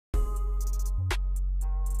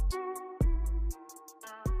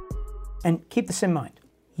And keep this in mind.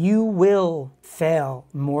 You will fail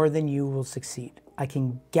more than you will succeed. I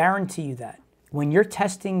can guarantee you that. When you're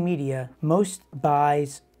testing media, most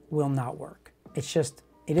buys will not work. It's just,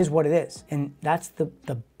 it is what it is. And that's the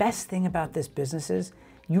best thing about this business is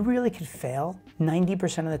you really could fail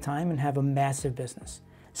 90% of the time and have a massive business.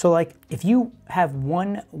 So like if you have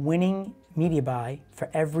one winning media buy for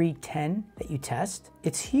every 10 that you test,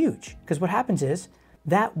 it's huge. Because what happens is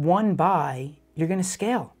that one buy, you're gonna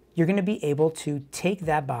scale. You're gonna be able to take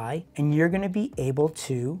that buy and you're gonna be able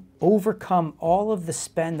to overcome all of the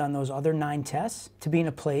spend on those other 9 tests to be in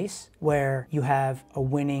a place where you have a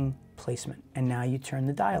winning placement. And now you turn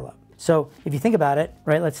the dial up. So if you think about it,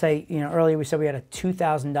 right, let's say, earlier we said we had a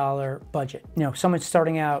 $2,000 budget. Someone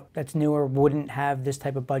starting out that's newer wouldn't have this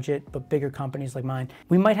type of budget, but bigger companies like mine,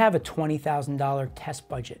 we might have a $20,000 test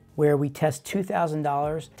budget where we test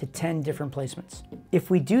 $2,000 to 10 different placements. If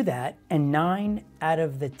we do that and 9 out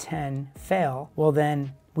of the 10 fail, well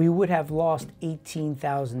then we would have lost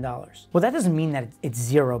 $18,000. Well, that doesn't mean that it's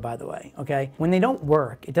zero, by the way, okay? When they don't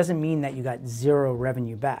work, it doesn't mean that you got zero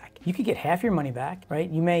revenue back. You could get half your money back, right?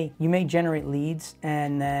 You may generate leads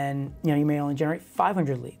and then, you may only generate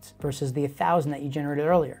 500 leads versus the 1,000 that you generated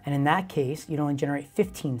earlier. And in that case, you'd only generate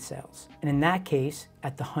 15 sales. And in that case,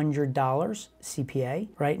 at the $100 CPA,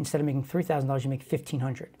 right? Instead of making $3,000, you make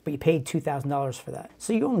 $1,500, but you paid $2,000 for that.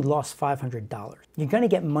 So you only lost $500. You're gonna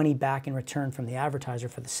get money back in return from the advertiser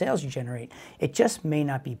for the sales you generate. It just may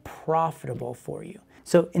not be profitable for you.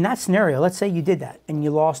 So in that scenario, let's say you did that and you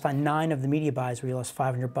lost on 9 of the media buys where you lost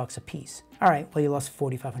 $500 a piece. All right, well, you lost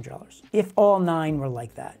 $4,500. If all 9 were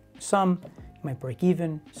like that, some might break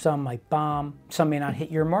even, some might bomb, some may not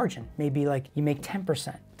hit your margin. Maybe like you make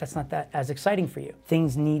 10%. That's not that as exciting for you.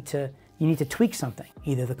 You need to tweak something.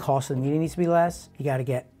 Either the cost of the media needs to be less, you gotta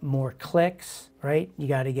get more clicks, right? You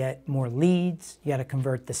gotta get more leads, you gotta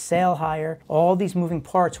convert the sale higher. All these moving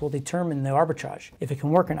parts will determine the arbitrage, if it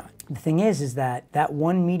can work or not. The thing is that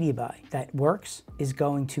one media buy that works is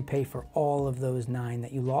going to pay for all of those 9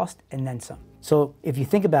 that you lost and then some. So if you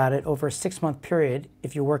think about it, over a 6-month period,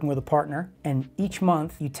 if you're working with a partner and each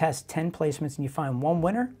month you test 10 placements and you find one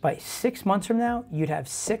winner, by 6 months from now, you'd have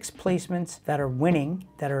 6 placements that are winning,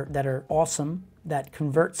 that are awesome, that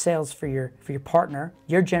convert sales for your partner.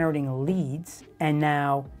 You're generating leads and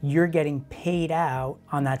now you're getting paid out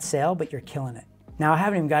on that sale, but you're killing it. Now, I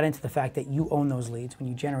haven't even got into the fact that you own those leads when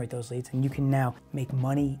you generate those leads and you can now make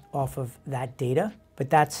money off of that data,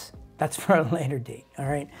 but that's for a later date, all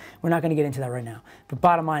right? We're not gonna get into that right now. But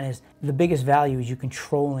bottom line is, the biggest value is you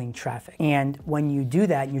controlling traffic. And when you do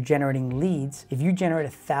that, you're generating leads. If you generate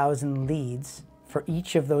 1,000 leads for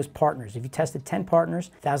each of those partners, if you tested 10 partners,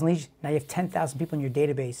 1,000 leads, now you have 10,000 people in your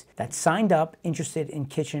database that signed up interested in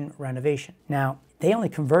kitchen renovation. Now, they only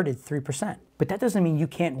converted 3%. But that doesn't mean you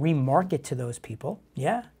can't remarket to those people.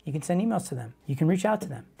 Yeah, you can send emails to them. You can reach out to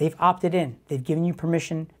them. They've opted in. They've given you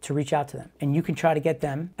permission to reach out to them. And you can try to get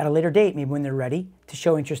them at a later date, maybe when they're ready, to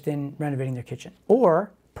show interest in renovating their kitchen.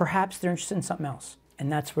 Or perhaps they're interested in something else.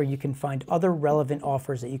 And that's where you can find other relevant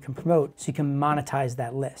offers that you can promote so you can monetize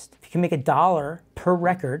that list. If you can make $1 per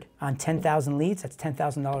record on 10,000 leads, that's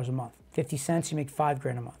 $10,000 a month. 50 cents, you make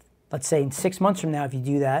 $5,000 a month. Let's say in 6 months from now, if you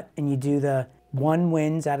do that and you do the 1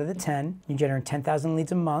 wins out of the 10, you generate 10,000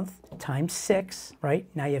 leads a month times 6, right?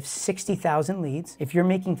 Now you have 60,000 leads. If you're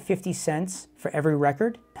making 50 cents for every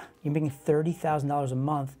record, you're making $30,000 a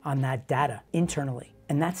month on that data internally.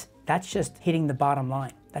 And that's just hitting the bottom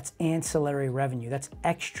line. That's ancillary revenue. That's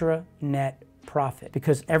extra net profit,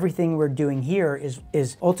 because everything we're doing here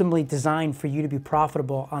is ultimately designed for you to be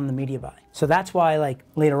profitable on the media buy. So that's why, like,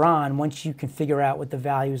 later on, once you can figure out what the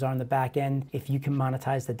values are on the back end, if you can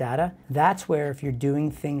monetize the data, that's where, if you're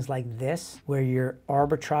doing things like this, where you're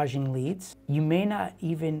arbitraging leads, you may not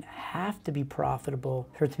even have to be profitable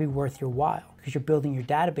for it to be worth your while, because you're building your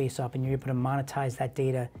database up and you're able to monetize that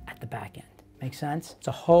data at the back end. Make sense? It's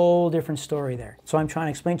a whole different story there. So I'm trying to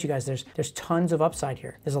explain to you guys, there's tons of upside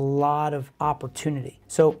here. There's a lot of opportunity.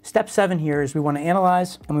 So step 7 here is we want to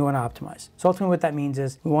analyze and we want to optimize. So ultimately what that means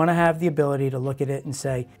is we want to have the ability to look at it and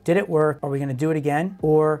say, did it work? Are we going to do it again?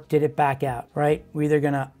 Or did it back out, right? We're either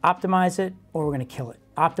going to optimize it or we're going to kill it.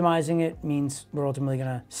 Optimizing it means we're ultimately going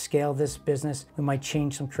to scale this business. We might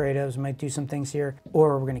change some creatives, we might do some things here,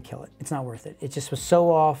 or we're going to kill it. It's not worth it. It just was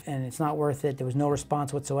so off and it's not worth it. There was no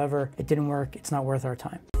response whatsoever. It didn't work. It's not worth our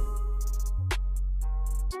time.